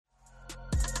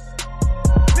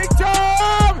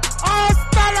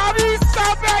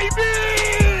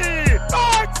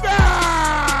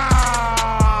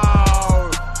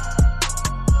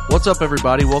What's up,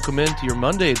 everybody? Welcome into your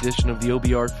Monday edition of the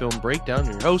OBR Film Breakdown.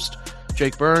 I'm your host,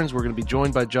 Jake Burns. We're going to be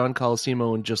joined by John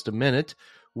Colosimo in just a minute.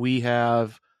 We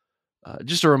have,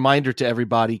 just a reminder to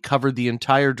everybody, covered the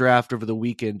entire draft over the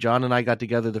weekend. John and I got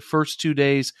together the first 2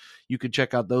 days. You can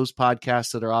check out those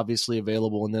podcasts that are obviously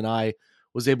available. And then I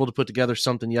was able to put together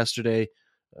something yesterday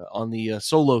on the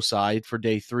solo side for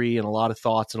day 3, and a lot of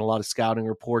thoughts and a lot of scouting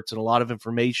reports and a lot of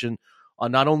information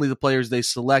on not only the players they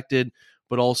selected,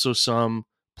 but also some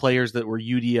players that were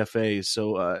UDFAs.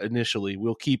 So initially,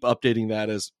 we'll keep updating that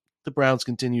as the Browns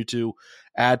continue to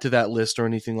add to that list or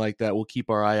anything like that. We'll keep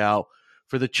our eye out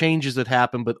for the changes that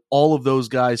happen, but all of those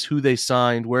guys, who they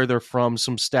signed, where they're from,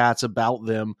 some stats about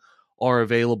them are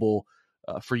available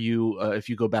for you if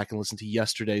you go back and listen to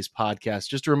yesterday's podcast.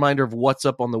 Just a reminder of what's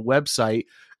up on the website.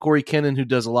 Corey Kennan, who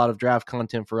does a lot of draft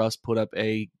content for us, put up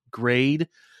a grade.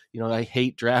 You know, I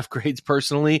hate draft grades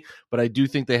personally, but I do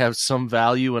think they have some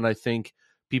value, and I think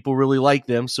people really like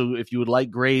them. So if you would like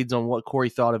grades on what Corey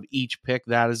thought of each pick,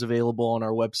 that is available on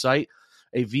our website.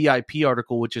 A VIP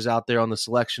article, which is out there on the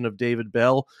selection of David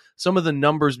Bell, some of the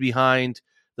numbers behind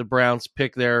the Browns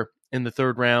pick there in the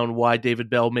 3rd round, why David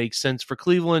Bell makes sense for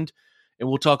Cleveland. And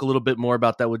we'll talk a little bit more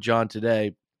about that with John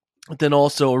today. But then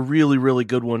also a really, really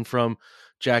good one from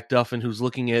Jack Duffin, who's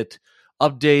looking at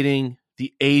updating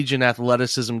the age and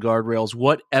athleticism guardrails.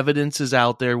 What evidence is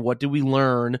out there? What did we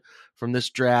learn from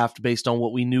this draft based on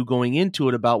what we knew going into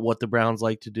it about what the Browns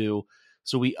like to do?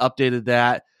 So we updated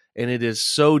that, and it is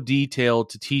so detailed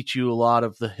to teach you a lot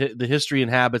of the history and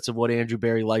habits of what Andrew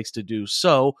Berry likes to do.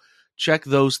 So check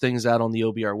those things out on the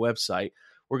OBR website.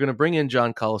 We're going to bring in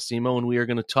John Colosimo, and we are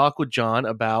going to talk with John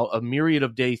about a myriad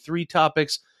of day 3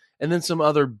 topics and then some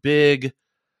other big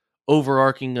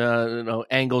overarching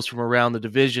angles from around the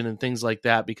division and things like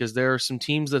that, because there are some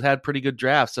teams that had pretty good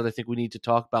drafts that I think we need to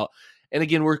talk about. And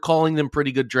again, we're calling them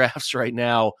pretty good drafts right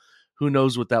now. Who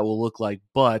knows what that will look like,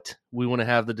 but we want to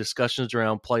have the discussions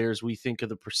around players. We think of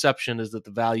the perception is that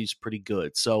the value's pretty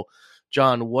good. So,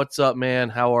 John, what's up, man?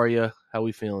 How are you? How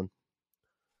we feeling?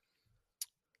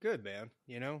 Good, man.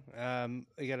 You know, I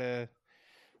had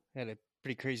a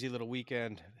pretty crazy little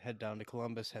weekend. Head down to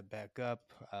Columbus, head back up.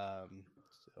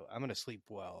 So I'm gonna sleep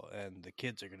well, and the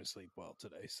kids are gonna sleep well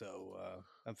today. So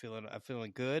I'm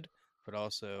feeling good, but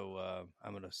also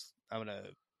I'm gonna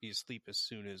be asleep as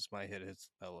soon as my head hits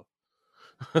the pillow.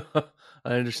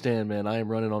 I understand, man. I am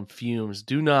running on fumes.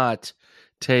 Do not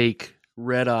take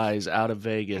red eyes out of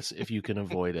Vegas if you can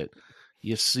avoid it.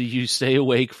 You stay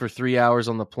awake for 3 hours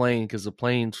on the plane because the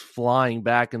plane's flying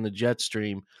back in the jet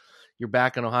stream. You're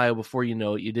back in Ohio before you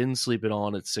know it. You didn't sleep at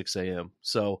all at 6 a.m.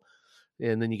 So,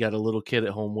 and then you got a little kid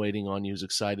at home waiting on you who's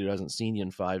excited, who hasn't seen you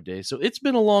in 5 days. So it's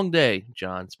been a long day,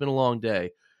 John. It's been a long day.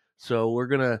 So we're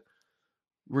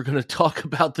gonna talk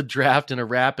about the draft in a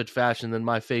rapid fashion. Then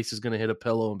my face is gonna hit a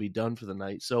pillow and be done for the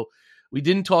night. So we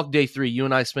didn't talk day 3. You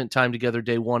and I spent time together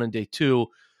day 1 and day 2,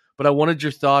 but I wanted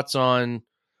your thoughts on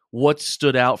what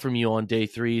stood out from you on day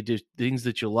 3, things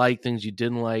that you like, things you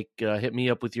didn't like. Hit me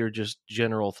up with your just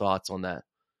general thoughts on that.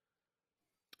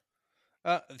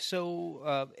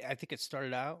 So I think it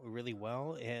started out really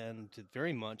well and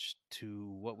very much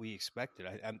to what we expected.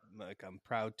 I'm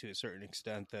proud to a certain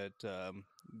extent that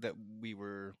that we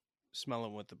were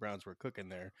smelling what the Browns were cooking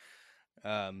there.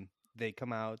 They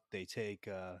come out, they take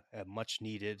a much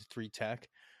needed 3 tech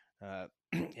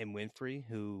in Winfrey,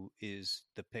 who is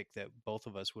the pick that both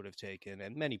of us would have taken,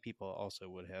 and many people also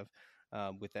would have.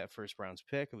 With that first Browns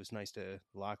pick, it was nice to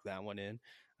lock that one in.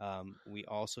 We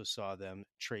also saw them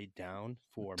trade down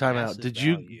for Timeout.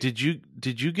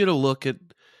 Did you get a look at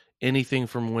anything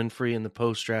from Winfrey in the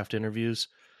post draft interviews?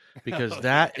 Because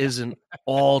that is an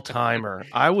all timer.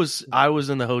 I was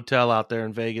in the hotel out there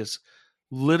in Vegas,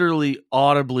 literally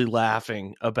audibly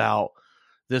laughing about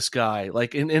this guy,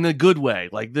 like in a good way.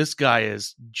 Like, this guy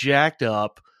is jacked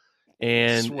up.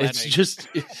 And Sweating. it's just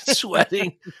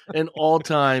sweating. An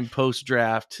all-time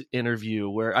post-draft interview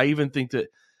where I even think that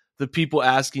the people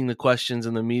asking the questions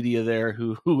in the media there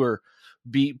who were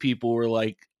beat people were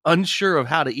like unsure of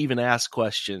how to even ask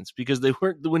questions, because they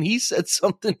weren't. When he said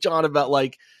something, John, about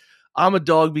like, I'm a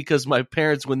dog because my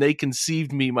parents, when they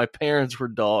conceived me, my parents were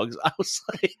dogs. I was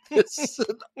like, this is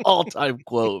an all-time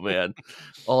quote, man.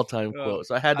 All-time quote.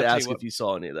 So I had to ask if you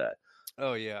saw any of that.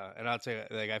 Oh yeah, and I'll tell you,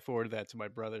 like, I forwarded that to my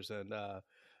brothers, and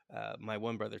my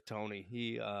one brother Tony,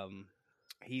 he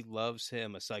loves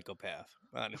him a psychopath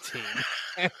on a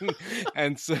team,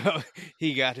 and so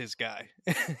he got his guy.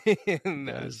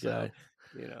 Guy.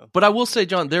 You know. But I will say,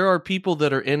 John, there are people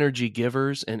that are energy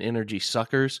givers and energy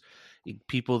suckers.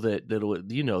 People that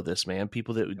you know this, man.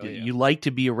 People that you like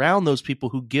to be around. Those people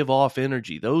who give off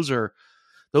energy. Those are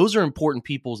those are important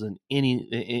peoples in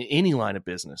any line of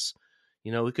business.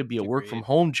 It could be a work from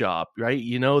home job, right?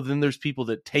 Then there's people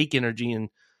that take energy and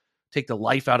take the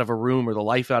life out of a room or the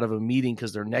life out of a meeting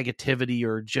because their negativity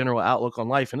or general outlook on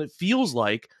life. And it feels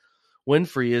like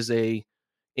Winfrey is a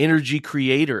energy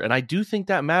creator. And I do think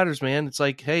that matters, man. It's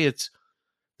like, hey, it's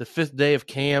the 5th day of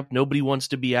camp. Nobody wants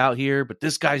to be out here, but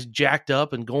this guy's jacked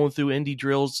up and going through indie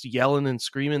drills, yelling and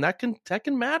screaming. That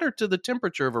can matter to the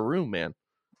temperature of a room, man.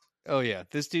 Oh yeah,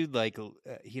 this dude, like,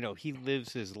 he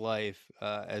lives his life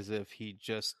as if he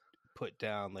just put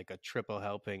down like a triple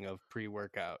helping of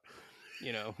pre-workout.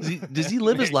 Does he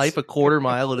live his life a quarter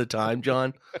mile at a time,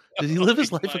 John? Does he live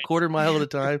his life a quarter mile at a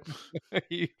time?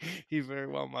 he very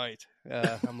well might.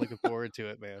 I'm looking forward to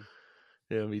it, man.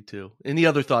 Yeah, me too. Any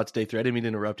other thoughts, Day 3? I didn't mean to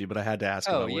interrupt you, but I had to ask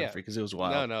about Winfrey because it was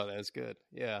wild. No, that's good.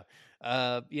 Yeah.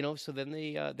 So then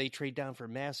they trade down for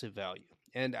massive value.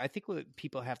 And I think what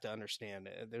people have to understand,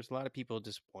 there's a lot of people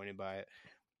disappointed by it.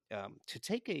 To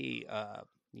take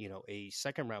a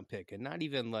second round pick, and not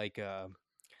even like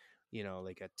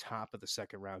like a top of the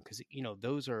second round, because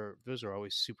those are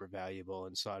always super valuable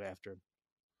and sought after,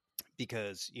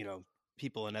 because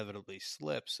people inevitably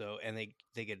slip. So, and they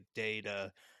get a day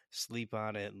to sleep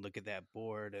on it and look at that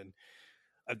board, and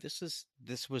this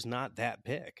was not that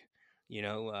pick.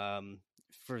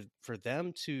 For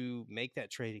them to make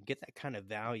that trade and get that kind of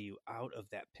value out of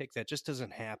that pick, that just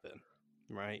doesn't happen,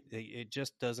 right? It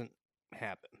just doesn't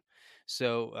happen.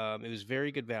 So it was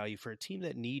very good value for a team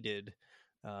that needed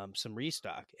some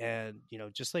restock. And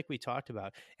just like we talked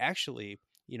about, actually,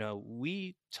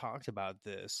 we talked about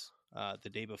this the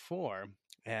day before,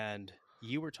 and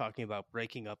you were talking about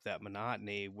breaking up that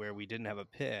monotony where we didn't have a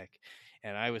pick,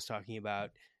 and I was talking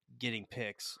about getting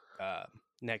picks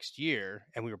next year,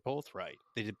 and we were both right.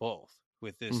 They did both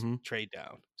with this trade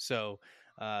down. So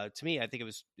to me, I think it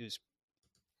was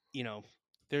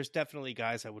there's definitely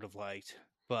guys I would have liked,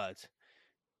 but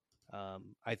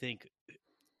I think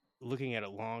looking at it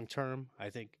long term, I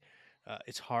think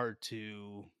it's hard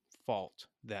to fault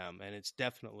them, and it's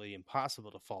definitely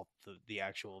impossible to fault the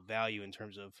actual value in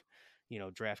terms of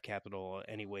draft capital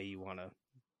any way you want to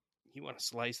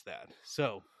slice that.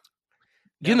 So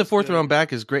getting the 4th round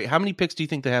back is great. How many picks do you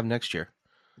think they have next year?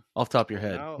 Off the top of your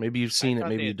head. Maybe you've seen it,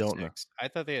 maybe you don't know. I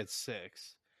thought they had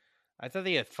 6. I thought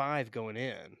they had 5 going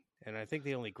in, and I think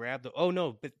they only grabbed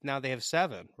but now they have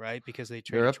 7, right? Because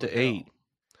they're up to 8.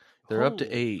 They're up to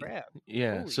 8. Crap.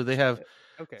 Yeah. Holy so they have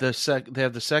okay. they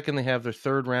have the second, they have their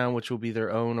 3rd round, which will be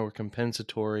their own or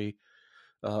compensatory,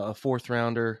 a 4th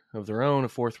rounder of their own, a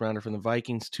 4th rounder from the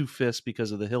Vikings, 2 5ths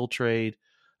because of the Hill trade,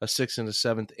 a 6th and a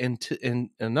 7th. And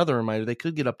another reminder, they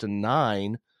could get up to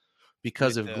 9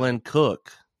 because of Glenn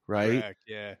Cook, right? Correct.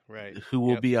 Yeah, right. Who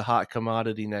will be a hot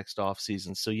commodity next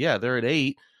offseason. So yeah, they're at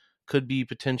 8, could be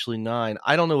potentially 9.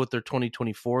 I don't know what their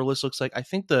 2024 list looks like. I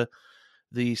think the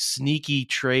sneaky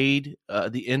trade,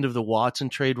 the end of the Watson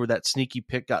trade where that sneaky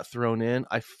pick got thrown in,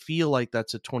 I feel like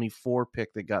that's a 24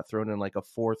 pick that got thrown in, like a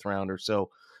 4th rounder.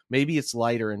 So maybe it's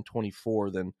lighter in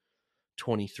 24 than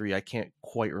 23. I can't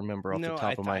quite remember off the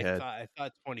top of my head. I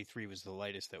thought 23 was the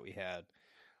lightest that we had.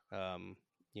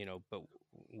 But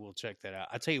we'll check that out.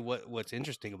 I'll tell you what's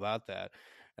interesting about that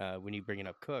when you bring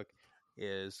up Cook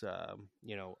is,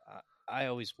 I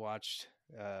always watched,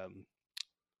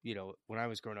 when I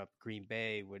was growing up, Green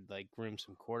Bay would like groom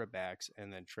some quarterbacks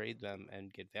and then trade them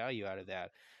and get value out of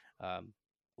that.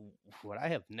 What I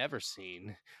have never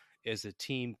seen is a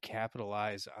team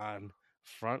capitalize on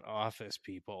front office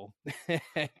people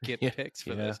get picks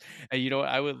for this. And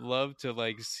I would love to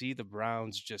like see the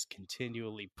Browns just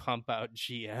continually pump out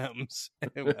GMs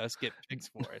and us get picks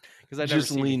for it, because I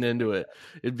just lean into it.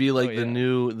 It'd be like the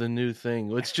new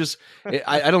thing. It's just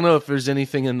I don't know if there's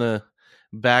anything in the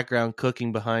background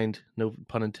cooking behind, no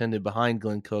pun intended, behind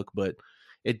Glenn Cook, but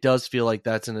it does feel like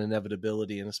that's an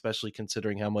inevitability, and especially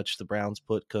considering how much the Browns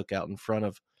put Cook out in front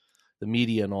of the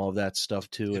media and all of that stuff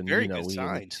too. It's and very good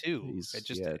sign too,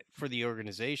 for the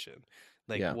organization,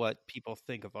 like what people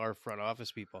think of our front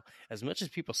office people. As much as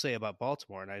people say about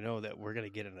Baltimore, and I know that we're going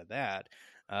to get into that,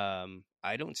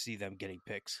 I don't see them getting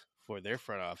picks for their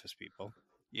front office people.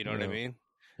 You know what I mean?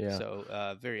 Yeah.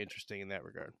 So very interesting in that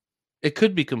regard. It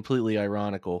could be completely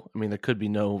ironical. I mean, there could be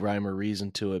no rhyme or reason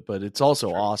to it, but it's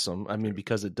also awesome. I mean,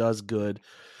 because it does good.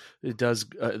 It does.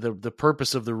 The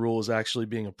purpose of the rule is actually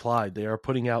being applied. They are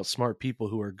putting out smart people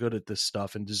who are good at this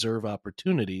stuff and deserve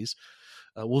opportunities.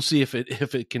 We'll see if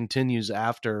it continues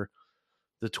after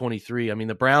the 23. I mean,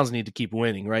 the Browns need to keep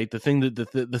winning, right? The thing that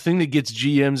the thing that gets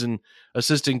GMs and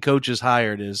assistant coaches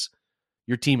hired is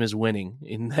your team is winning.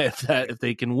 And if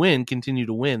they can win, continue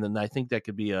to win, then I think that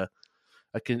could be a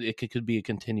it could be a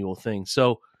continual thing.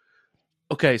 So,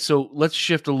 okay, so let's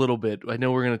shift a little bit. I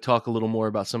know we're going to talk a little more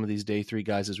about some of these day 3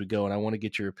 guys as we go, and I want to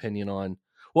get your opinion on.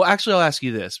 Well, actually, I'll ask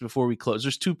you this before we close.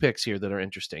 There's 2 picks here that are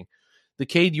interesting: the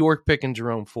Cade York pick and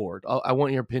Jerome Ford. I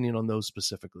want your opinion on those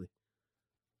specifically.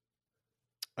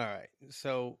 All right,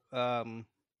 so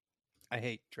I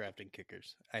hate drafting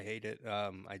kickers. I hate it.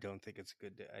 I don't think it's a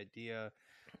good idea.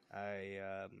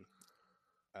 I've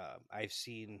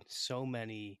seen so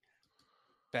many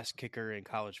best kicker in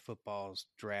college footballs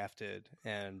drafted,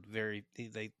 and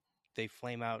they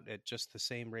flame out at just the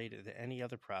same rate that any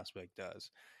other prospect does.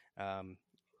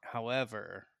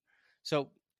 However, so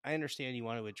I understand you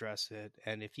want to address it,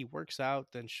 and if he works out,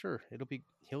 then sure,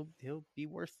 he'll be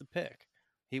worth the pick.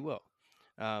 He will.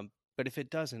 But if it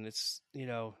doesn't, it's,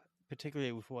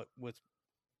 particularly with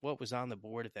what was on the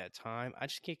board at that time, I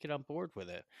just can't get on board with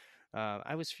it.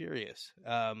 I was furious.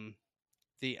 I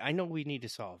know we need to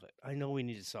solve it. And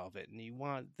you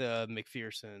want the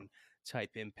McPherson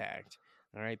type impact,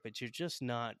 all right? But you're just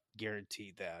not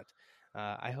guaranteed that.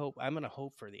 I'm going to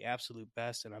hope for the absolute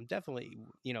best, and I'm definitely,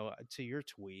 to your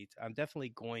tweet, I'm definitely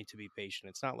going to be patient.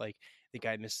 It's not like the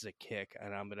guy misses a kick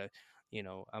and I'm going to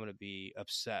be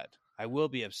upset. I will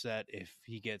be upset if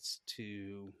he gets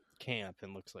to camp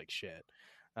and looks like shit.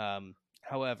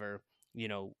 However,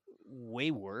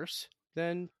 way worse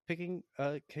than picking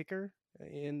a kicker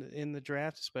in the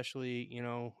draft, especially,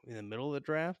 in the middle of the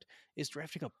draft, is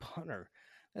drafting a punter.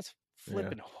 That's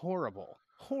flipping horrible.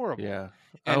 Yeah,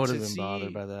 I would have been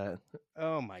bothered by that.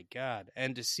 Oh my God.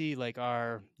 And to see like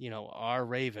our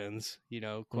Ravens,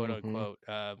 quote unquote,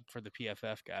 for the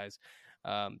PFF guys,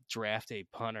 draft a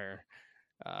punter,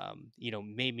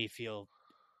 made me feel,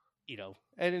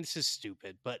 and it's just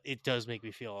stupid, but it does make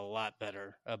me feel a lot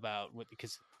better about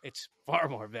because it's far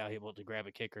more valuable to grab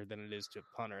a kicker than it is to a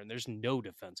punter. And there's no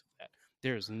defense of that.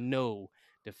 There's no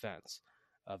defense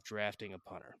of drafting a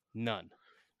punter. None.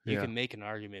 You can make an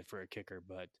argument for a kicker,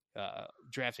 but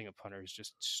drafting a punter is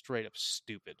just straight up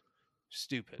stupid.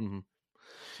 Mm-hmm.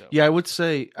 So. Yeah, I would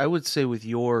say with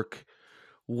York,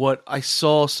 what I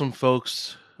saw some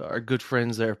folks, our good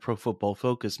friends there, Pro Football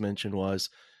Focus, mentioned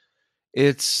was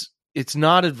it's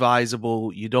not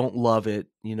advisable. You don't love it.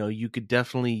 You could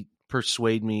definitely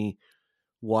persuade me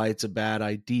why it's a bad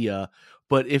idea.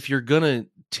 But if you're going to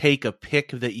take a pick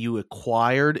that you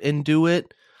acquired and do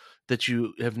it, that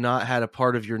you have not had a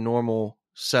part of your normal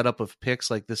setup of picks,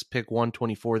 like this pick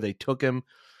 124, they took him.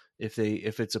 If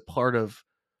it's a part of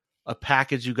a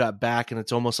package you got back and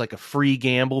it's almost like a free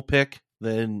gamble pick,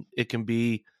 then it can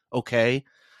be okay,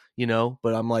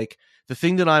 but I'm like, the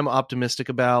thing that I'm optimistic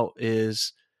about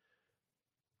is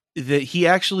that he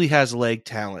actually has leg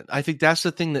talent. I think that's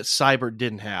the thing that Seibert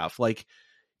didn't have. Like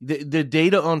the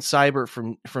data on Seibert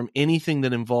from anything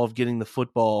that involved getting the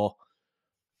football,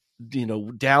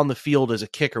 down the field as a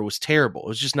kicker was terrible. It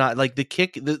was just not like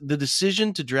the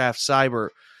decision to draft Seibert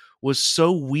was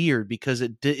so weird because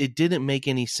it didn't make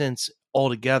any sense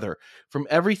altogether. From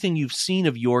everything you've seen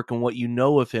of York and what you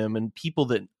know of him and people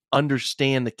that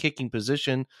understand the kicking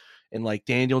position, and like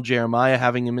Daniel Jeremiah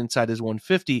having him inside his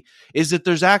 150, is that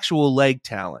there's actual leg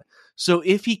talent. So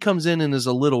if he comes in and is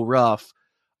a little rough,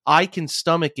 I can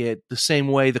stomach it the same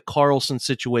way the Carlson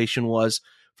situation was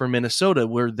for Minnesota,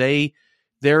 where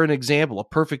they're an example, a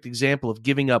perfect example of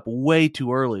giving up way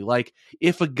too early. Like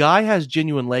if a guy has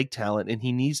genuine leg talent and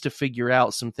he needs to figure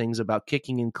out some things about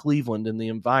kicking in Cleveland and the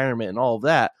environment and all of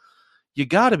that, you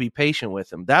got to be patient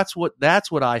with him. That's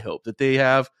what I hope, that they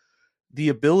have the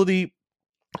ability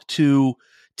to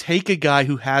take a guy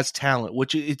who has talent,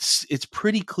 which it's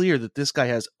pretty clear that this guy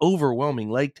has overwhelming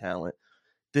leg talent,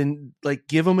 then like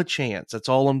give him a chance. That's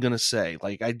all I'm going to say.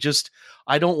 Like I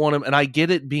don't want him, and I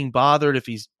get it being bothered if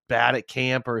he's bad at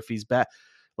camp or if he's bad.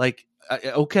 Like,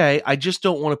 okay, I just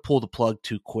don't want to pull the plug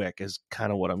too quick is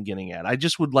kind of what I'm getting at. I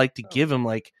just would like to give him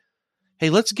like, hey,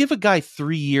 let's give a guy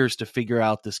 3 years to figure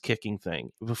out this kicking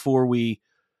thing before we,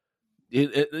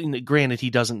 granted he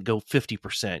doesn't go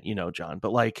 50%, John,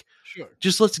 but like, sure,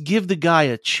 just let's give the guy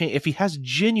a chance. If he has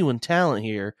genuine talent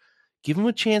here, give him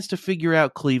a chance to figure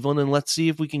out Cleveland and let's see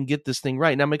if we can get this thing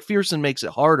right. Now, McPherson makes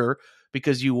it harder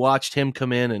because you watched him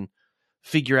come in and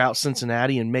figure out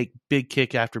Cincinnati and make big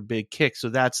kick after big kick. So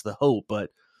that's the hope. But,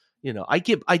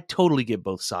 I totally get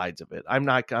both sides of it. I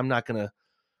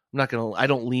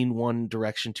don't lean one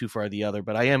direction too far the other,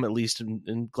 but I am at least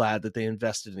glad that they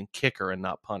invested in kicker and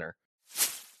not punter.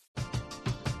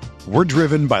 We're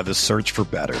driven by the search for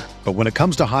better. But when it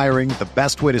comes to hiring, the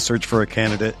best way to search for a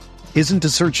candidate isn't to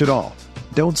search at all.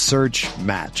 Don't search,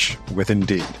 match with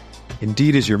Indeed.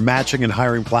 Indeed is your matching and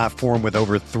hiring platform with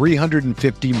over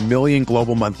 350 million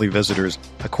global monthly visitors,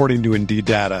 according to Indeed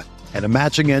data, and a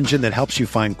matching engine that helps you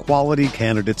find quality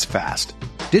candidates fast.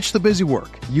 Ditch the busy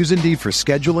work. Use Indeed for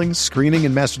scheduling, screening,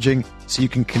 and messaging so you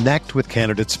can connect with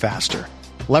candidates faster.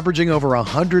 Leveraging over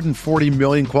 140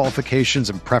 million qualifications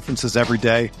and preferences every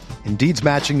day, Indeed's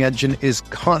matching engine is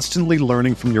constantly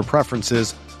learning from your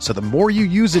preferences, so the more you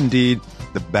use Indeed,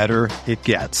 the better it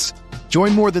gets.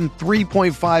 Join more than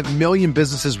 3.5 million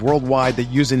businesses worldwide that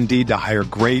use Indeed to hire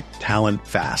great talent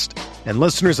fast. And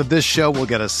listeners of this show will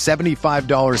get a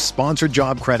 $75 sponsored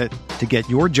job credit to get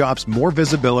your jobs more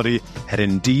visibility at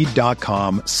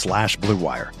Indeed.com/Blue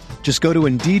Wire. Just go to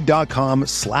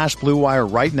Indeed.com/Blue Wire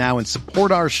right now and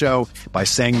support our show by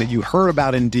saying that you heard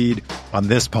about Indeed on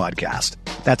this podcast.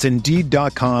 That's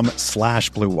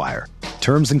Indeed.com/Blue Wire.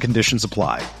 Terms and conditions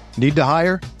apply. Need to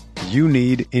hire? You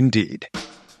need Indeed.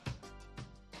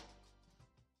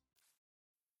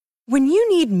 When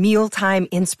you need mealtime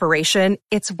inspiration,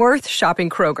 it's worth shopping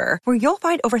Kroger, where you'll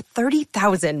find over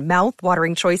 30,000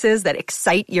 mouth-watering choices that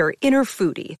excite your inner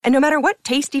foodie. And no matter what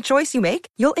tasty choice you make,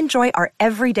 you'll enjoy our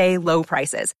everyday low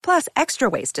prices, plus extra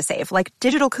ways to save, like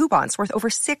digital coupons worth over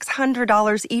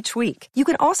 $600 each week. You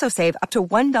can also save up to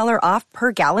 $1 off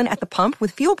per gallon at the pump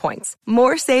with fuel points.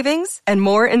 More savings and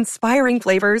more inspiring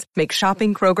flavors make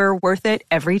shopping Kroger worth it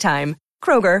every time.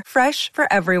 Kroger, fresh for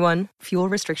everyone. Fuel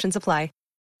restrictions apply.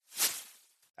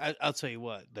 I'll tell you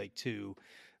what, like, too,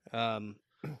 I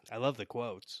love the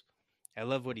quotes. I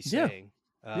love what he's saying.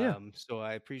 So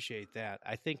I appreciate that.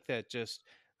 I think that just,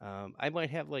 I might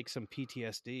have like some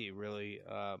PTSD really,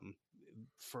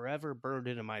 forever burned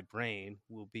into my brain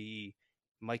will be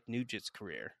Mike Nugent's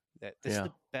career. This is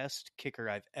the best kicker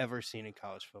I've ever seen in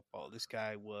college football. This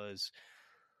guy was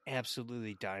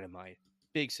absolutely dynamite.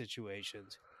 Big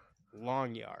situations,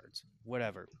 long yards,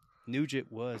 whatever.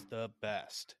 Nugent was the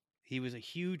best. He was a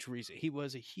huge reason. He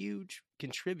was a huge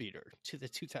contributor to the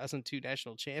 2002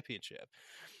 national championship.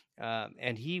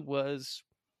 And he was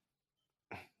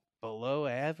below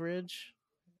average,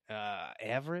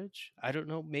 average. I don't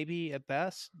know, maybe at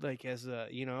best, like as a,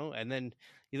 and then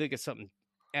you look at something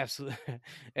absolutely,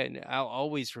 and I'll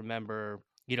always remember,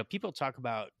 people talk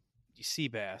about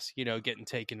Seabass, getting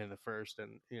taken in the first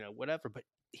and, whatever, but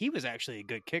he was actually a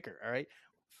good kicker. All right.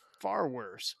 Far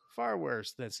worse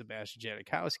than Sebastian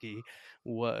Janikowski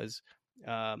was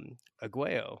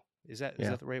Aguayo. Is that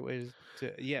the right way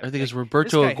to? Yeah, I think it's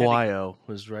Roberto Aguayo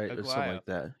was right, or something like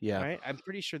that. Yeah, right. I'm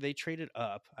pretty sure they traded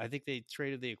up. I think they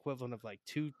traded the equivalent of like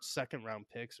 2 second-round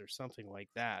picks or something like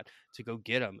that to go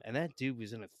get him. And that dude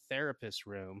was in a therapist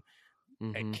room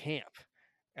at camp.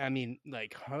 I mean,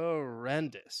 like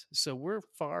horrendous. So we're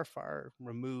far, far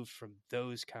removed from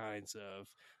those kinds of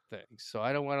things. So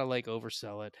I don't want to like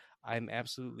oversell it. I'm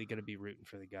absolutely going to be rooting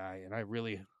for the guy, and I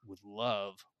really would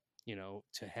love,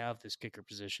 to have this kicker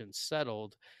position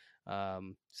settled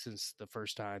since the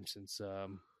first time since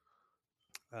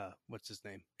what's his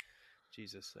name?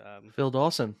 Jesus, Phil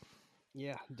Dawson.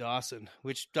 Yeah, Dawson.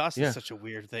 Which Dawson's such a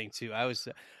weird thing too. I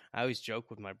always joke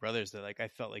with my brothers that like I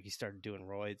felt like he started doing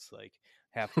roids like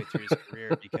halfway through his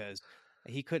career because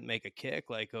he couldn't make a kick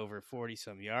like over 40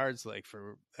 some yards like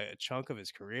for a chunk of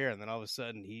his career, and then all of a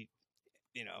sudden he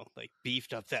like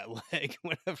beefed up that leg,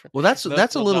 whatever. Well, that's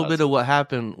a little bit of what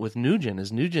happened with Nugent.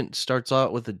 Is Nugent starts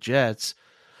out with the Jets,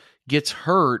 gets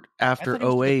hurt after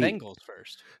 08. Bengals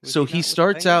first. So he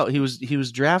starts out. He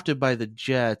was drafted by the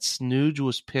Jets. Nuge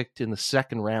was picked in the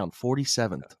second round,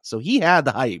 47th. So he had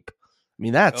the hype. I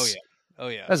mean, that's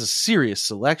that's a serious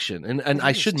selection. And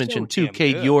I should mention too,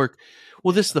 Cade York.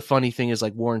 Well, this is the funny thing is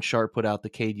like Warren Sharp put out the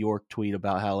Cade York tweet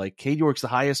about how like Cade York's the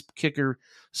highest kicker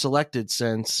selected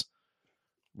since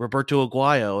Roberto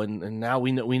Aguayo, and now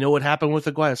we know what happened with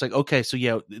Aguayo. It's like, okay, so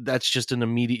yeah, that's just an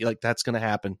immediate, like that's going to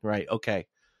happen, right? Okay,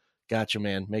 gotcha,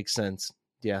 man, makes sense.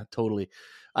 Yeah, totally.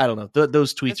 I don't know.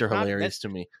 Those tweets are hilarious to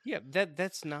me. Yeah,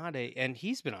 that's not and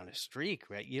he's been on a streak,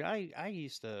 right? I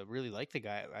used to really like the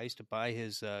guy. I used to buy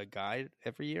his guide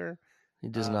every year. He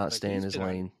does not stay in his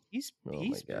lane. He's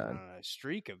been on a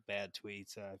streak of bad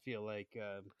tweets. I feel like.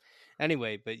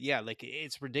 Anyway, but yeah, like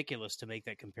it's ridiculous to make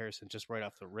that comparison just right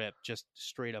off the rip, just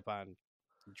straight up on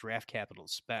draft capital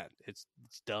spent. It's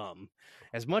dumb.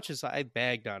 As much as I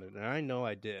bagged on it, and I know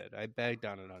I did, I bagged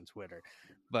on it on Twitter,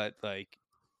 but like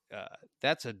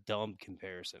that's a dumb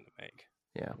comparison to make.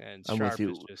 Yeah, and Sharp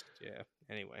is just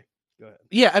Anyway, go ahead.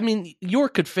 Yeah, I mean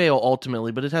York could fail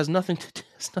ultimately, but it has nothing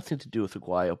to do with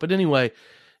Aguayo. But anyway.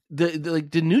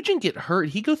 Did Nugent get hurt?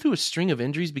 He go through a string of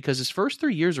injuries because his first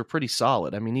 3 years were pretty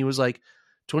solid. I mean, he was like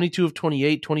 22 of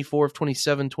 28, 24 of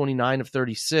 27, 29 of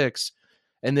 36.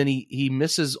 and then he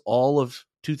misses all of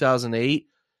 2008,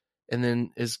 and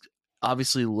then is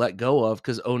obviously let go of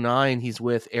because 2009 he's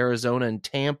with Arizona and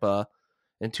Tampa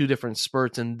in two different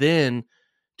spurts, and then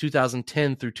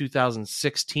 2010 through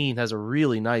 2016 has a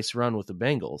really nice run with the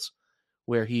Bengals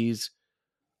where he's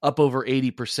up over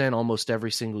 80% almost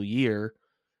every single year,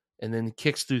 and then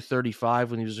kicks through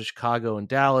 35 when he was with Chicago and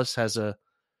Dallas, has a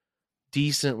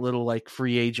decent little like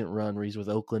free agent run where he's with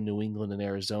Oakland, New England, and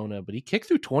Arizona, but he kicked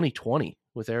through 2020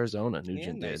 with Arizona.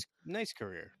 Nugent did. Nice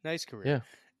career. Yeah.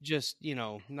 Just,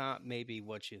 not maybe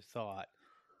what you thought.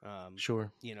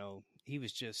 Sure. He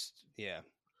was just,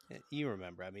 you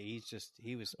remember. I mean,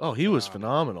 he was. He was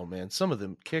phenomenal, man. Some of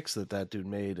the kicks that dude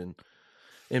made, and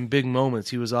in big moments,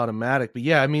 he was automatic. But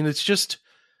yeah, I mean, it's just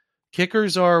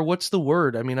kickers are, what's the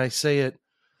word? I mean, I say it,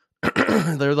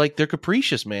 they're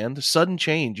capricious, man. The sudden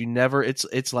change.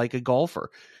 It's like a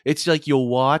golfer. It's like you'll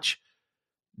watch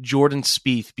Jordan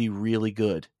Spieth be really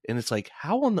good, and it's like,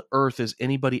 how on the earth is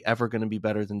anybody ever going to be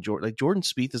better than Jordan? Like, Jordan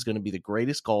Spieth is going to be the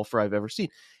greatest golfer I've ever seen,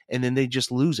 and then they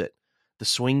just lose it. The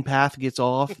swing path gets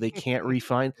off. They can't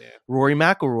refine. Yeah. Rory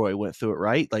McIlroy went through it,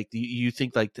 right? Like, you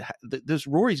think like this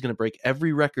Rory's going to break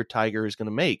every record Tiger is going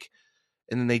to make,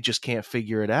 and then they just can't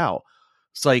figure it out.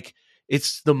 It's like,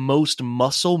 it's the most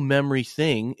muscle memory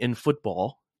thing in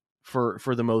football for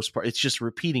the most part. It's just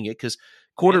repeating it because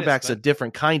quarterback's a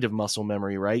different kind of muscle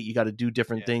memory, right? You got to do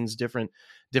different things, different.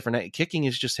 Kicking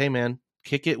is just, hey man,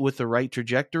 kick it with the right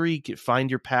trajectory, find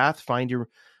your path, find your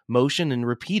motion, and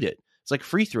repeat it. It's like a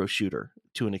free throw shooter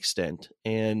to an extent.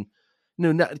 And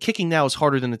kicking now is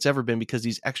harder than it's ever been because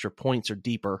these extra points are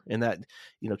deeper, and that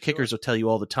kickers will tell you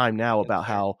all the time now about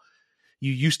how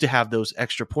you used to have those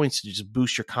extra points to just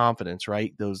boost your confidence,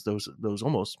 right? Those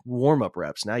almost warm-up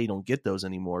reps. Now you don't get those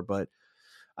anymore. But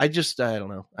I don't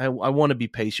know. I want to be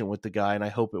patient with the guy, and I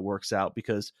hope it works out,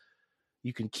 because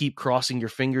you can keep crossing your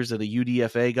fingers that a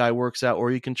UDFA guy works out,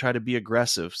 or you can try to be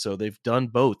aggressive. So they've done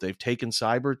both. They've taken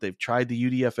Seibert. They've tried the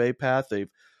UDFA path. They've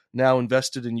now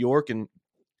invested in York. And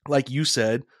like you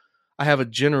said, I have a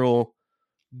general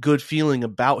good feeling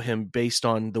about him based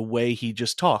on the way he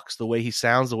just talks, the way he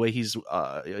sounds, the way he's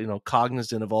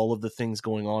cognizant of all of the things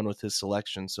going on with his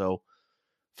selection. So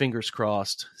fingers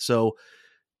crossed. So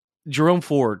Jerome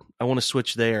Ford, I want to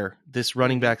switch there. This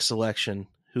running back selection,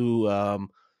 who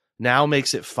now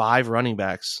makes it 5 running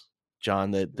backs,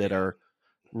 John, that are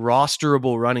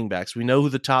rosterable running backs. We know who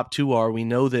the top 2 are. We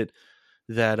know that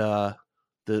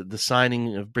the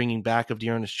signing of bringing back of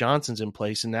Dearness Johnson's in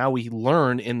place. And now we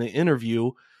learn in the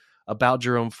interview about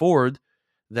Jerome Ford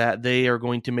that they are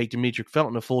going to make Demetric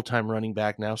Felton a full-time running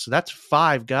back now. So that's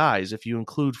 5 guys if you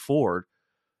include Ford.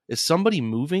 Is somebody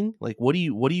moving? Like, what do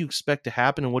you expect to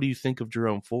happen, and what do you think of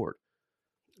Jerome Ford?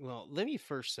 Well, let me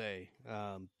first say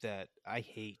that I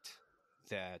hate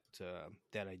that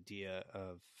idea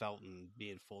of Felton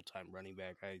being full-time running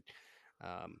back.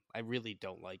 I really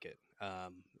don't like it,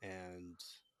 and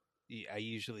I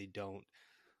usually don't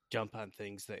jump on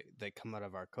things that come out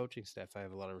of our coaching staff. I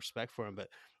have a lot of respect for him, but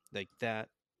like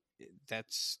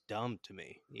that's dumb to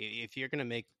me. If you're going to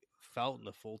make Felton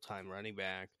a full-time running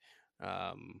back,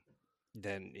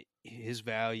 then his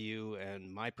value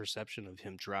and my perception of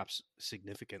him drops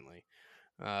significantly.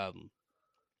 And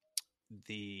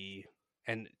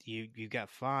you got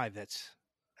 5. That's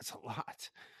a lot.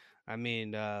 I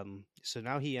mean, so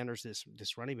now he enters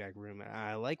this running back room.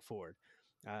 I like Ford.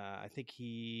 I think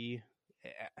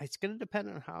it's going to depend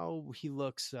on how he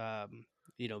looks,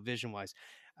 vision wise.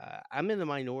 I'm in the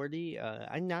minority.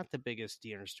 I'm not the biggest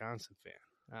Dearness Johnson fan.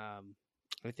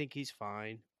 I think he's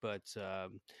fine, but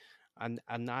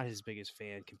I'm not his biggest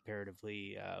fan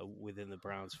comparatively within the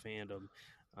Browns fandom.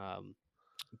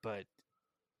 But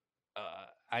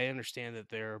I understand that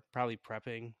they're probably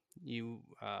prepping you.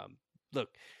 Look,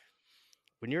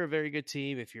 when you're a very good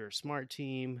team, if you're a smart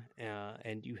team,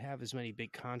 and you have as many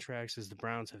big contracts as the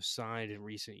Browns have signed in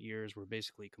recent years, we're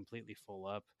basically completely full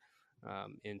up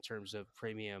in terms of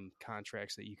premium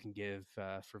contracts that you can give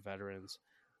for veterans.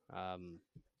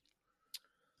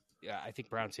 I think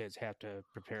Browns fans have to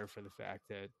prepare for the fact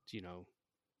that,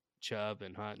 Chubb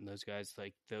and Hunt and those guys,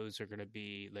 like, those are going to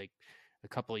be like a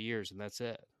couple of years, and that's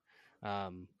it.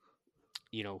 Hunt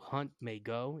may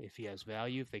go if he has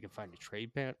value, if they can find a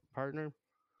trade partner.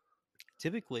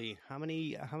 Typically, how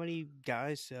many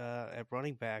guys at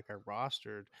running back are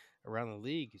rostered around the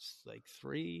league? It's like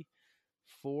 3,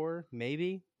 4,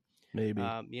 maybe.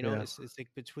 It's like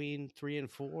between 3 and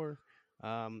 4,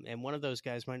 and one of those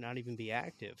guys might not even be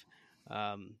active.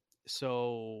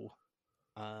 So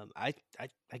I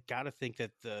gotta think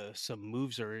that some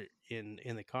moves are in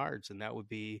the cards, and that would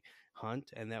be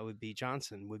Hunt and that would be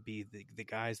Johnson, would be the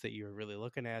guys that you're really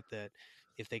looking at, that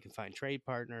if they can find trade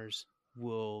partners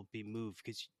will be moved,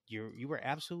 because you were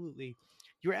absolutely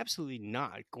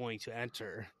not going to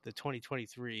enter the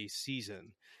 2023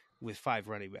 season with 5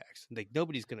 running backs. Like,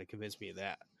 nobody's going to convince me of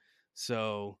that.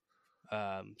 So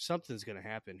something's going to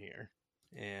happen here,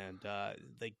 and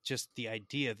like, just the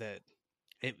idea that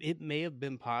it may have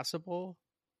been possible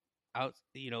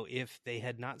if they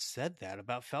had not said that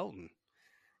about Felton.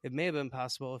 It may have been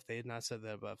possible if they had not said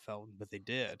that about Felton, but they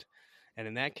did. And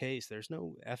in that case, there's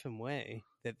no effing way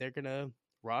that they're going to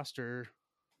roster,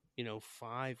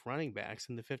 5 running backs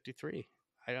in the 53.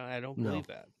 I don't No. believe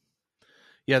that.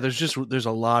 Yeah, there's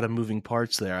a lot of moving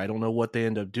parts there. I don't know what they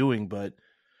end up doing, but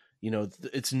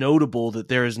it's notable that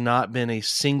there has not been a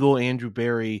single Andrew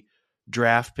Berry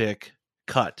draft pick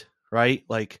cut, right?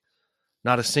 Like,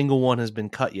 not a single one has been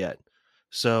cut yet.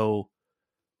 So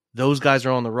those guys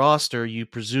are on the roster. You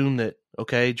presume that,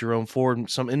 okay, Jerome Ford,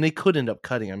 and they could end up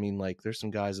cutting. I mean, like, there's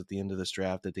some guys at the end of this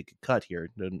draft that they could cut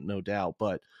here, no doubt.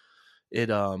 But it,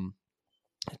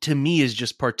 to me, is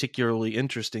just particularly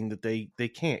interesting that they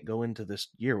can't go into this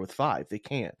year with 5. They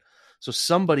can't. So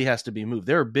somebody has to be moved.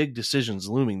 There are big decisions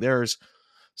looming. There's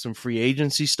some free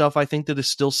agency stuff, I think, that is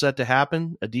still set to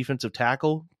happen. A defensive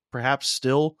tackle, perhaps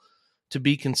still to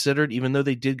be considered, even though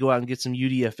they did go out and get some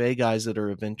UDFA guys that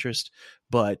are of interest.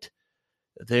 But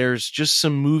there's just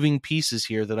some moving pieces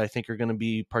here that I think are going to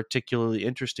be particularly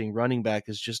interesting. Running back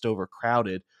is just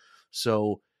overcrowded.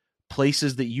 So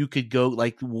places that you could go,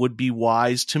 like, would be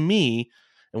wise to me,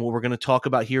 and what we're going to talk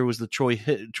about here was the Troy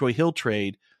Hill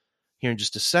trade here in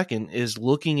just a second, is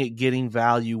looking at getting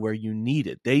value where you need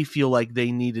it. They feel like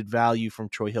they needed value from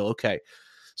Troy Hill. Okay,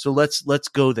 so let's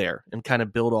go there and kind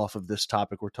of build off of this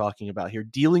topic we're talking about here.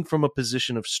 Dealing from a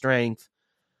position of strength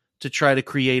to try to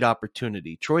create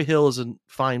opportunity. Troy Hill is a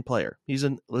fine player. He's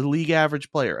a league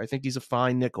average player. I think he's a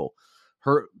fine nickel.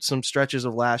 Hurt some stretches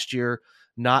of last year,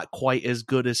 not quite as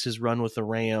good as his run with the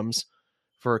Rams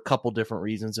for a couple different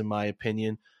reasons, in my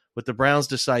opinion. But the Browns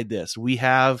decide this. We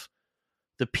have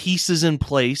the pieces in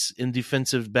place in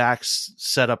defensive backs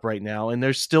set up right now, and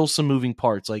there's still some moving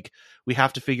parts. Like, we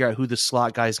have to figure out who the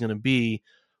slot guy is going to be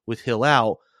with Hill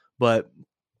out, but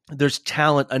there's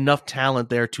enough talent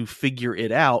there to figure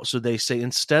it out. So they say,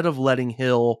 instead of letting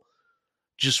Hill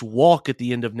just walk at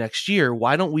the end of next year,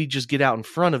 why don't we just get out in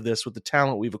front of this with the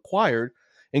talent we've acquired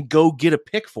and go get a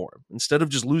pick for him? Instead of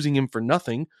just losing him for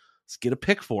nothing, let's get a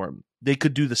pick for him. They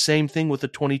could do the same thing with the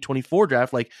 2024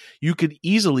 draft. Like, you could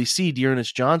easily see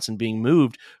Dearness Johnson being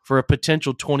moved for a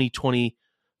potential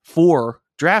 2024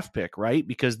 draft pick, right?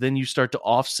 Because then you start to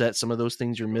offset some of those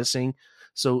things you're missing.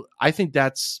 So I think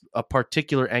that's a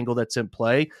particular angle that's in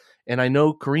play. And I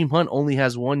know Kareem Hunt only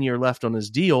has 1 year left on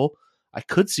his deal. I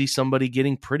could see somebody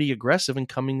getting pretty aggressive and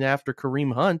coming after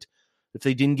Kareem Hunt if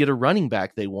they didn't get a running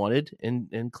back they wanted,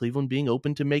 and Cleveland being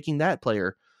open to making that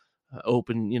player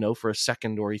open, for a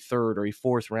second or a third or a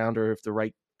fourth rounder if the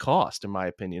right cost, in my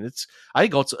opinion. I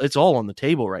think it's all on the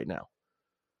table right now.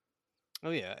 Oh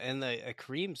yeah, and the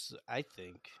Kareem's, I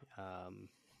think,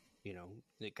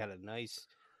 they got a nice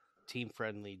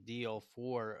team-friendly deal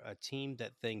for a team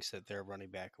that thinks that they're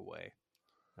running back away.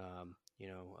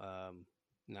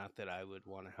 Not that I would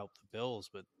want to help the Bills,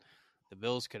 but the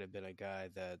Bills could have been a guy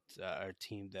that our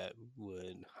team that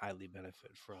would highly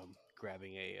benefit from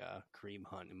grabbing a Kareem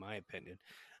Hunt, in my opinion.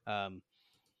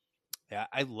 Yeah,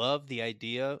 I love the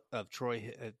idea of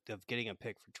of getting a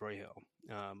pick for Troy Hill.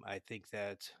 I think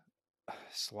that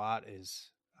slot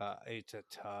is it's a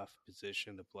tough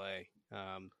position to play.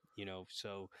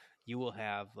 So you will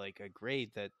have like a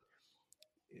grade that,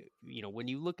 when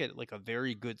you look at like a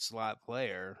very good slot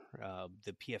player,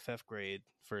 the PFF grade,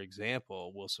 for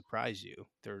example, will surprise you.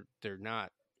 They're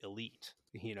not elite,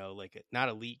 like not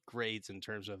elite grades in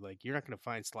terms of, like, you're not going to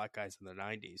find slot guys in the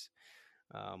 90s.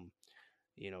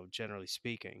 Generally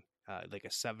speaking, like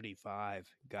a 75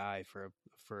 guy for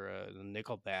a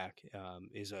nickelback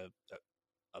is a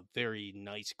very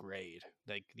nice grade.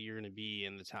 Like, you're going to be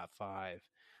in the top 5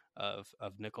 of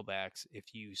nickelbacks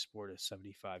if you sport a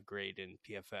 75 grade in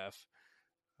PFF.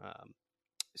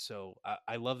 So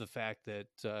I love the fact that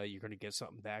you're going to get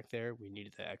something back there. We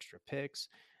needed the extra picks.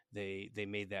 They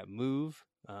made that move.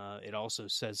 It also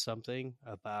says something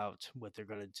about what they're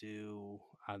going to do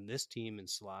on this team in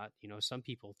slot. Some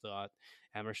people thought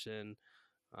Emerson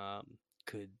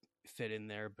could fit in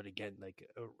there, but again, like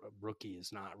a rookie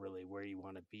is not really where you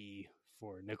want to be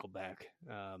for nickelback.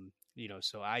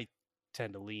 So I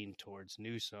tend to lean towards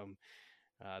Newsome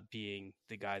being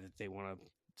the guy that they want to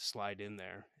slide in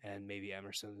there, and maybe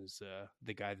Emerson is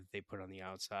the guy that they put on the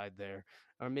outside there,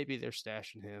 or maybe they're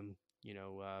stashing him,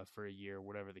 for a year,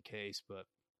 whatever the case. But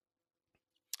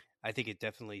I think it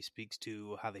definitely speaks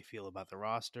to how they feel about the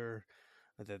roster,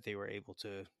 that they were able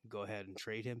to go ahead and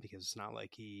trade him, because it's not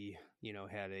like he,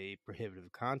 had a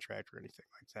prohibitive contract or anything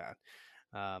like that.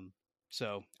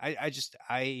 So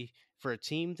I for a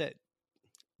team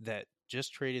that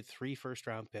just traded 3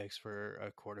 first-round picks for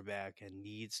a quarterback and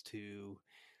needs to,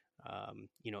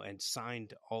 and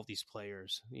signed all these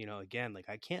players, again, like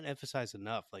I can't emphasize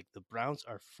enough, like the Browns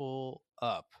are full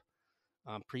up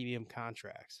on premium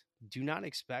contracts. Do not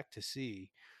expect to see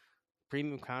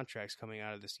premium contracts coming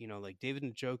out of this, like David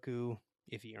Njoku,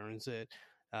 if he earns it,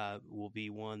 will be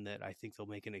one that I think they'll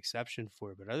make an exception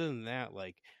for. But other than that,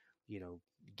 like,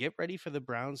 get ready for the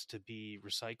Browns to be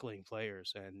recycling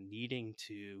players and needing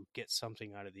to get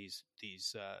something out of these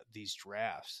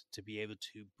drafts to be able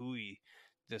to buoy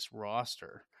this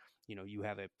roster. You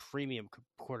have a premium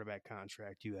quarterback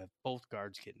contract. You have both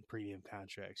guards getting premium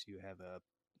contracts. You have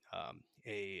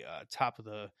a top of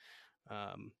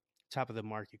the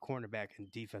market cornerback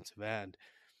and defensive end.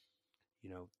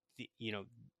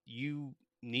 You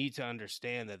need to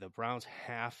understand that the Browns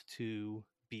have to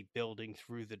be building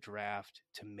through the draft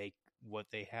to make what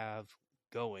they have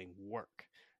going work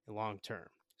long term.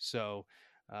 So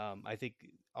I think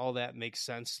all that makes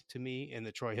sense to me in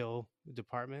the Troy Hill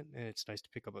department, and it's nice to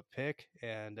pick up a pick,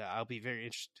 and I'll be very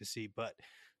interested to see. But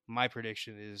my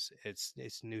prediction is it's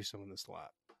Newsome in the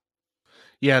slot.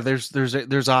 Yeah,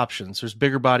 there's options. There's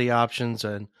bigger body options,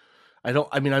 and I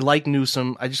like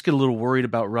Newsome. I just get a little worried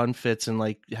about run fits and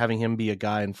like having him be a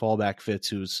guy in fallback fits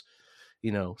who's,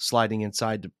 sliding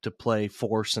inside to play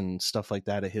force and stuff like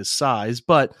that at his size.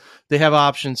 But they have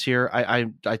options here.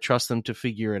 I trust them to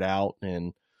figure it out,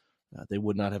 and they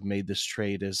would not have made this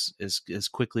trade as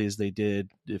quickly as they did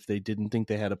if they didn't think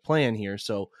they had a plan here.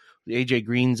 So AJ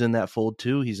Green's in that fold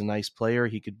too. He's a nice player.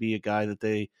 He could be a guy that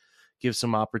they give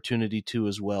some opportunity to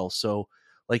as well. So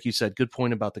like you said, good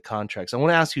point about the contracts. I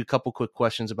want to ask you a couple quick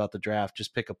questions about the draft.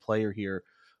 Just pick a player here,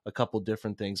 a couple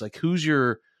different things. Like who's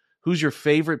your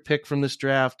favorite pick from this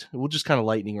draft? We'll just kind of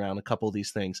lightning round a couple of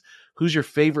these things. Who's your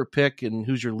favorite pick and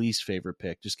who's your least favorite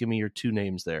pick? Just give me your 2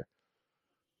 names there.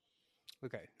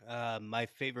 Okay. My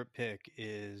favorite pick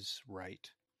is Wright.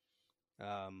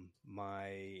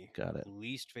 My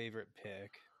least favorite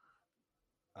pick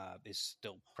is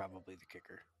still probably the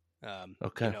kicker.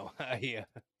 Okay. Yeah,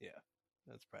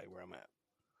 that's probably where I'm at.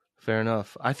 Fair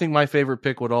enough. I think my favorite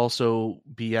pick would also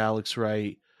be Alex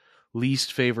Wright.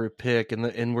 Least favorite pick, and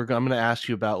I'm going to ask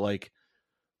you about like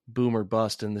boom or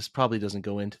bust, and this probably doesn't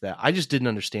go into that. I just didn't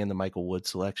understand the Michael Wood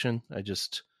selection. I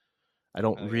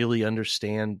don't really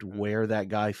understand where that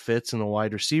guy fits in the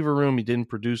wide receiver room. He didn't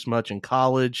produce much in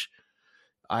college.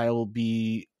 I'll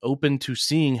be open to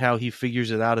seeing how he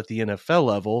figures it out at the NFL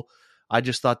level. I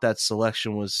just thought that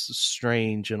selection was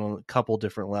strange in a couple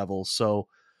different levels. So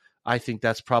I think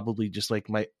that's probably just like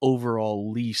my overall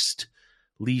least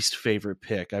favorite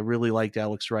pick. I really liked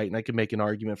Alex Wright, and I could make an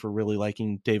argument for really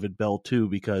liking David Bell too,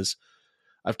 because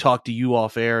I've talked to you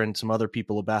off air and some other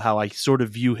people about how I sort of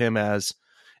view him as,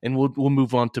 and we'll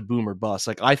move on to boom or bust.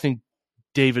 Like I think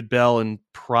David Bell and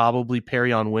probably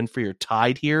Perion Winfrey are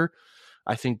tied here.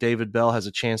 I think David Bell has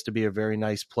a chance to be a very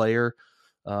nice player.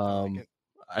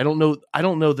 I don't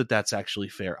know that that's actually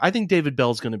fair. I think David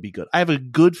Bell's going to be good. I have a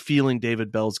good feeling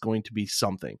David Bell's going to be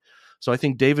something. So I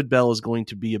think David Bell is going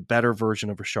to be a better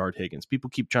version of Rashard Higgins. People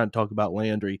keep trying to talk about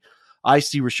Landry. I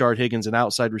see Rashard Higgins, an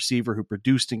outside receiver who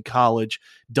produced in college,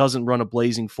 doesn't run a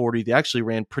blazing 40. They actually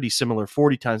ran pretty similar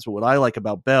 40 times. But what I like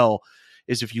about Bell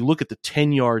is if you look at the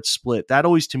 10-yard split, that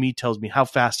always to me tells me how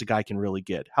fast a guy can really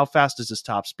get. How fast is his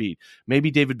top speed? Maybe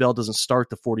David Bell doesn't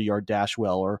start the 40-yard dash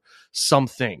well or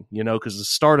something, because the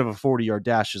start of a 40-yard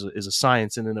dash is a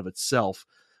science in and of itself.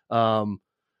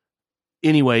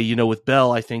 Anyway, with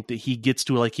Bell, I think that he gets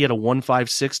to he had a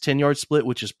 1.56 10-yard split,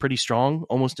 which is pretty strong,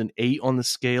 almost an 8 on the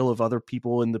scale of other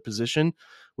people in the position,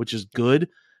 which is good. It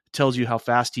tells you how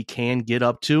fast he can get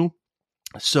up to.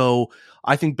 So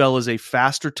I think Bell is a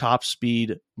faster top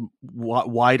speed,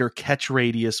 wider catch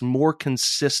radius, more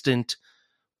consistent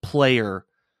player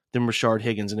than Rashard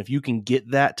Higgins. And if you can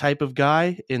get that type of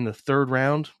guy in the 3rd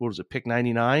round, pick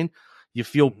 99, you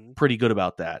feel pretty good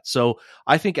about that. So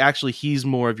I think actually he's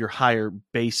more of your higher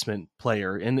basement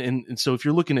player. And so if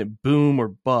you're looking at boom or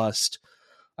bust,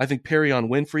 I think Perion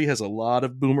Winfrey has a lot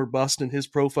of boom or bust in his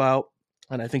profile.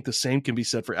 And I think the same can be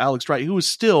said for Alex Wright, who is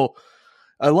still,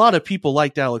 a lot of people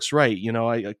liked Alex Wright.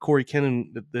 Corey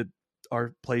Kennan, that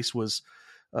our place was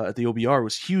at the OBR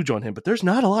was huge on him, but there's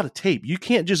not a lot of tape. You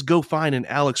can't just go find an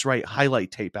Alex Wright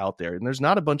highlight tape out there, and there's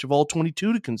not a bunch of all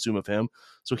 22 to consume of him.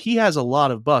 So he has a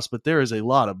lot of bust, but there is a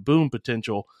lot of boom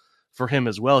potential for him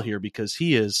as well here, because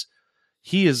he's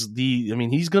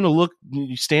going to look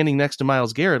standing next to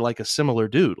Myles Garrett like a similar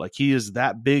dude. Like, he is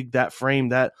that big, that frame,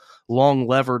 that long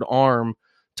levered arm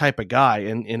type of guy.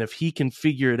 And if he can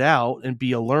figure it out and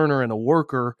be a learner and a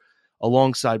worker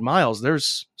alongside Myles,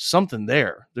 there's something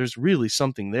there. There's really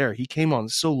something there. He came on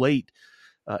so late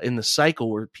in the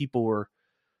cycle where people were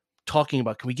talking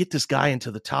about, can we get this guy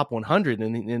into the top 100?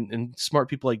 And smart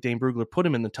people like Dane Brugler put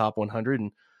him in the top 100,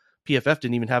 and PFF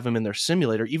didn't even have him in their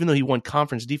simulator. Even though he won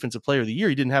Conference Defensive Player of the Year,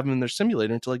 he didn't have him in their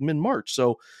simulator until like mid-March.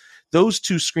 So those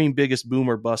two scream biggest boom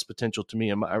or bust potential to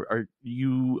me. Are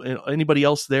you, anybody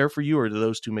else there for you, or do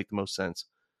those two make the most sense?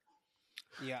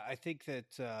 Yeah, I think that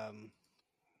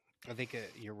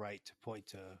you're right to point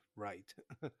to Wright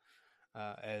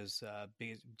as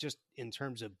just in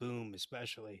terms of boom,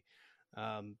 especially.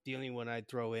 The only one I'd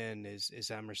throw in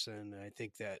is Emerson. I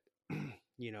think that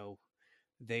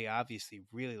they obviously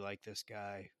really like this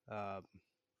guy,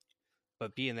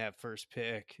 but being that first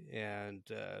pick, and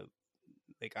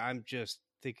I'm just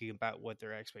thinking about what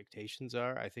their expectations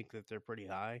are. I think that they're pretty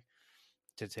high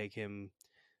to take him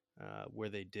where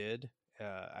they did.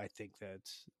 I think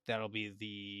that'll be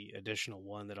the additional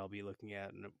one that I'll be looking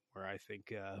at, and where I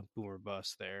think boom or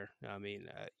bust there. I mean,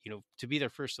 to be their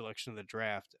first selection of the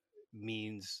draft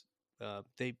means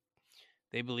they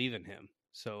believe in him.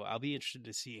 So I'll be interested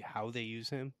to see how they use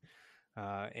him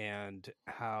and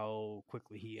how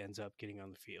quickly he ends up getting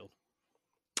on the field.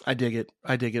 I dig it.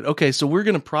 Okay, so we're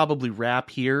going to probably wrap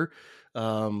here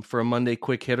for a Monday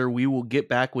quick hitter. We will get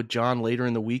back with John later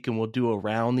in the week, and we'll do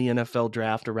around the NFL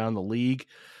draft, around the league,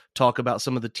 talk about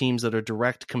some of the teams that are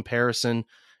direct comparison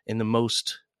and the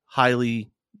most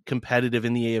highly competitive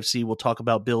in the AFC. We'll talk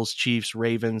about Bills, Chiefs,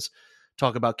 Ravens,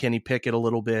 talk about Kenny Pickett a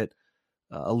little bit.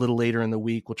 A little later in the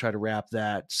week, we'll try to wrap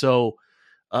that. So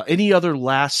any other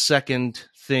last second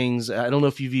things? I don't know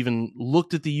if you've even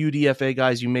looked at the UDFA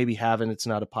guys. You maybe haven't. It's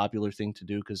not a popular thing to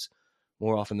do because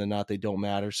more often than not, they don't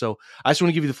matter. So I just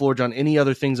want to give you the floor, John. Any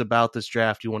other things about this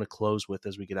draft you want to close with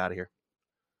as we get out of here?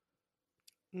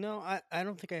 No, I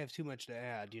don't think I have too much to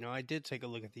add. I did take a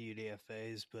look at the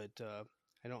UDFAs, but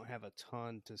I don't have a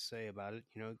ton to say about it.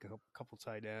 A couple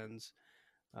tight ends.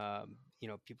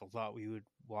 People thought we would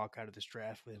walk out of this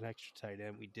draft with an extra tight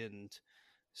end. We didn't.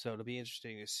 So it'll be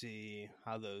interesting to see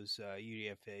how those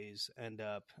UDFAs end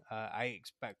up. I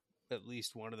expect at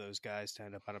least one of those guys to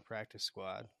end up on a practice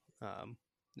squad,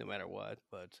 no matter what.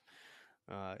 But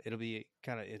it'll be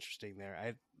kind of interesting there.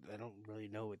 I don't really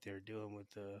know what they're doing with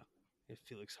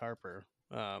Felix Harper.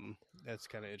 That's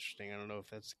kind of interesting. I don't know if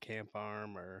that's a camp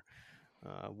arm or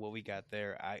what we got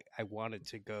there. I wanted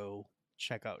to go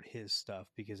check out his stuff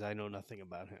because I know nothing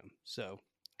about him. So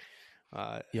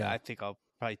I think I'll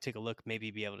probably take a look, maybe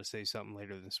be able to say something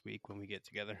later this week when we get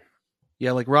together.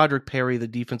 Yeah, like Roderick Perry, the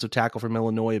defensive tackle from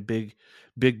Illinois, a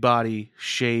big body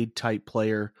shade type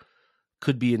player,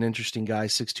 could be an interesting guy.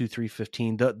 6'2",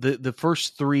 315. The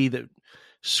first three that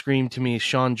screamed to me is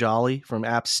Sean Jolly from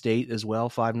App State as well,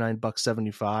 5'9",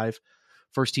 $175.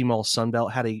 First team All Sun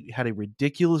Belt, had a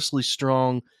ridiculously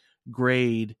strong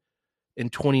grade in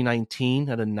 2019,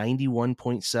 had a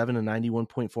 91.7 and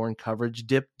 91.4 in coverage,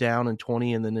 dipped down in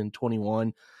 20, and then in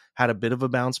 21 had a bit of a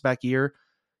bounce back year.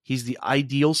 He's the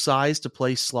ideal size to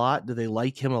play slot. Do they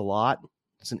like him a lot?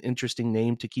 It's an interesting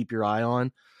name to keep your eye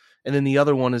on. And then the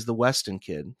other one is the Weston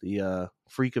kid, the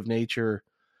freak of nature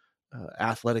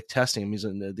athletic testing. I mean, he's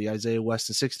in the Isaiah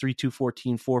Weston, 6'3",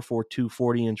 214, 4'4",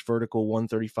 240-inch vertical,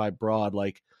 135 broad.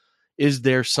 Like, is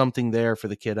there something there for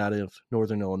the kid out of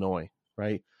Northern Illinois,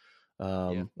 right?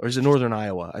 Or is it Northern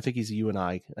Iowa? I think he's a UNI.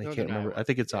 I can't remember. Iowa. I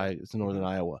think it's Northern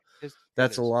Iowa.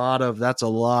 That's a lot of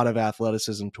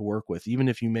athleticism to work with. Even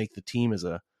if you make the team as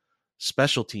a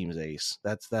special teams ace,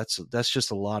 that's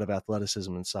just a lot of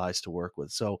athleticism and size to work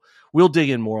with. So we'll dig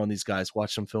in more on these guys,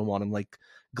 watch some film on them. Like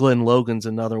Glenn Logan's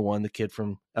another one, the kid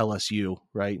from LSU,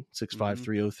 right? 6'5",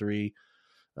 303.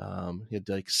 He had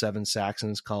like 7 sacks in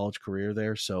his college career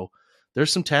there. So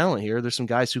there's some talent here. There's some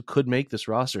guys who could make this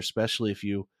roster, especially if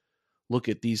you look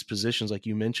at these positions, like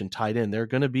you mentioned, tight end. They're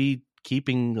going to be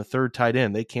keeping a third tight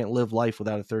end. They can't live life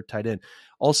without a third tight end.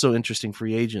 Also interesting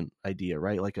free agent idea,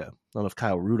 right? Like I don't know if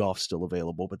Kyle Rudolph's still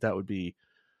available, but that would be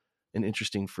an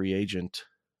interesting free agent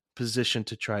position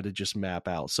to try to just map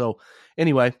out. So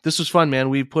anyway, this was fun, man.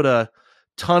 We put a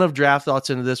ton of draft thoughts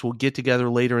into this. We'll get together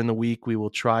later in the week. We will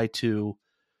try to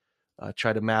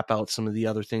map out some of the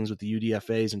other things with the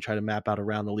UDFAs and try to map out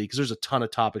around the league, because there's a ton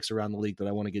of topics around the league that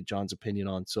I want to get John's opinion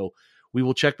on. So we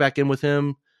will check back in with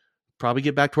him, probably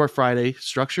get back to our Friday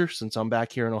structure since I'm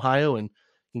back here in Ohio and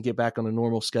can get back on a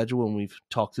normal schedule when we've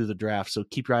talked through the draft. So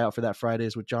keep your eye out for that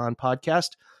Fridays with John podcast.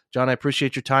 John, I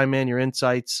appreciate your time, man, your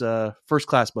insights. First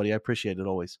class, buddy. I appreciate it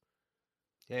always.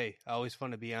 Hey, always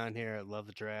fun to be on here. I love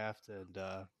the draft,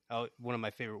 and one of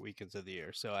my favorite weekends of the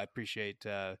year. So I appreciate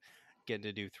getting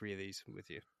to do 3 of these with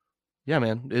you. Yeah,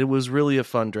 man. It was really a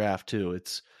fun draft, too.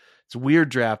 It's a weird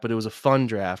draft, but it was a fun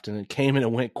draft, and it came and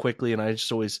it went quickly, and I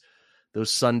just always,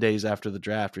 those Sundays after the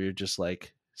draft where you're just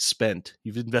like spent.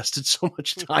 You've invested so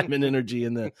much time and energy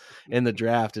in the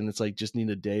draft, and it's like just need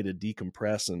a day to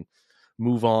decompress and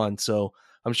move on. So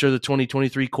I'm sure the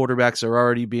 2023 quarterbacks are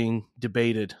already being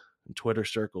debated in Twitter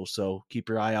circles. So keep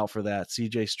your eye out for that.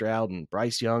 CJ Stroud and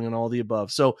Bryce Young and all the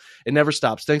above. So it never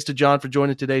stops. Thanks to John for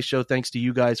joining today's show. Thanks to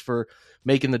you guys for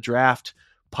making the draft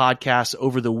podcast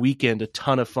over the weekend a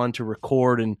ton of fun to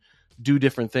record and do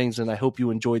different things. And I hope you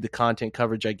enjoyed the content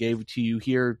coverage I gave to you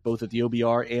here, both at the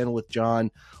OBR and with John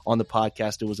on the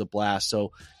podcast. It was a blast.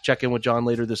 So check in with John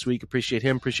later this week. Appreciate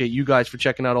him. Appreciate you guys for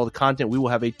checking out all the content. We will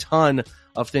have a ton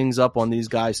of things up on these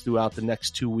guys throughout the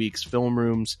next 2 weeks. Film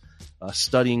rooms,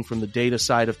 studying from the data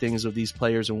side of things of these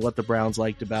players and what the Browns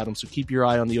liked about them. So keep your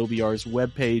eye on the OBR's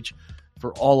webpage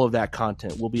for all of that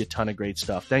content. Will be a ton of great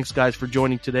stuff. Thanks, guys, for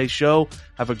joining today's show.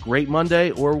 Have a great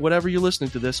Monday or whatever you're listening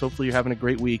to this. Hopefully you're having a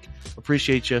great week.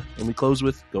 Appreciate you. And we close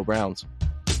with Go Browns.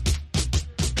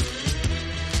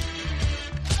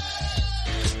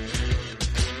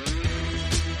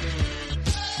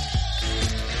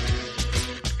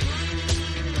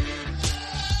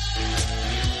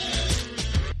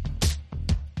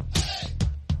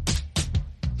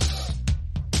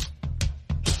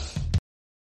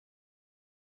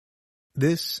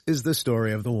 This is the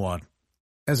story of the one.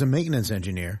 As a maintenance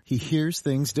engineer, he hears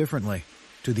things differently.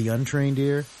 To the untrained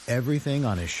ear, everything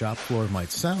on his shop floor might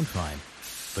sound fine,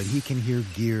 but he can hear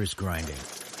gears grinding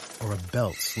or a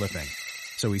belt slipping.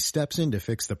 So he steps in to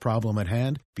fix the problem at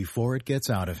hand before it gets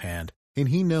out of hand. And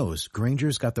he knows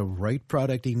Grainger's got the right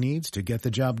product he needs to get the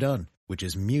job done, which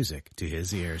is music to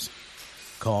his ears.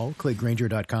 Call, click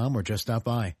Grainger.com, or just stop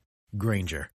by.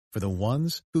 Grainger, for the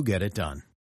ones who get it done.